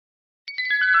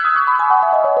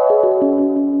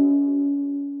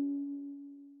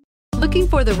Looking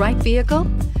for the right vehicle?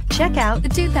 Check out the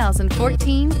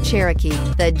 2014 Cherokee.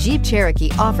 The Jeep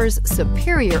Cherokee offers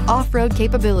superior off-road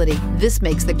capability. This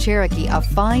makes the Cherokee a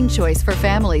fine choice for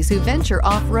families who venture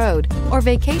off-road or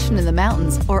vacation in the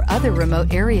mountains or other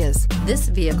remote areas. This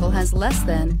vehicle has less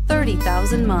than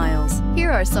 30,000 miles.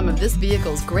 Here are some of this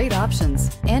vehicle's great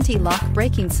options: anti-lock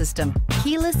braking system,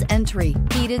 keyless entry,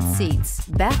 heated seats,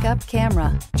 backup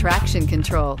camera, traction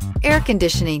control, air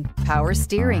conditioning, power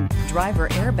steering, driver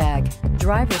airbag,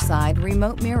 driver side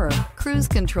remote mirror, cruise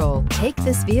control. Take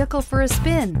this vehicle for a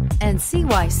spin and see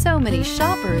why so many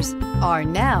shoppers are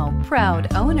now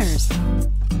proud owners.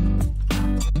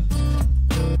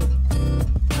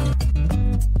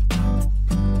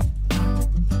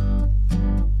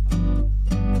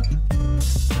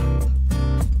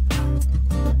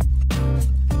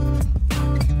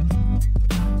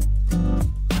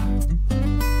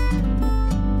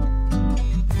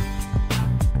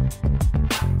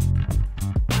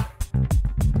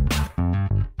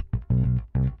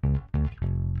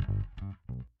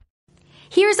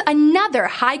 Here's another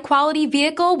high-quality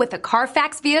vehicle with a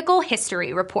Carfax Vehicle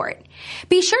History Report.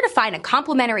 Be sure to find a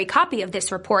complimentary copy of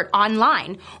this report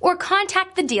online or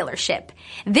contact the dealership.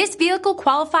 This vehicle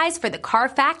qualifies for the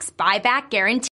Carfax Buyback Guarantee.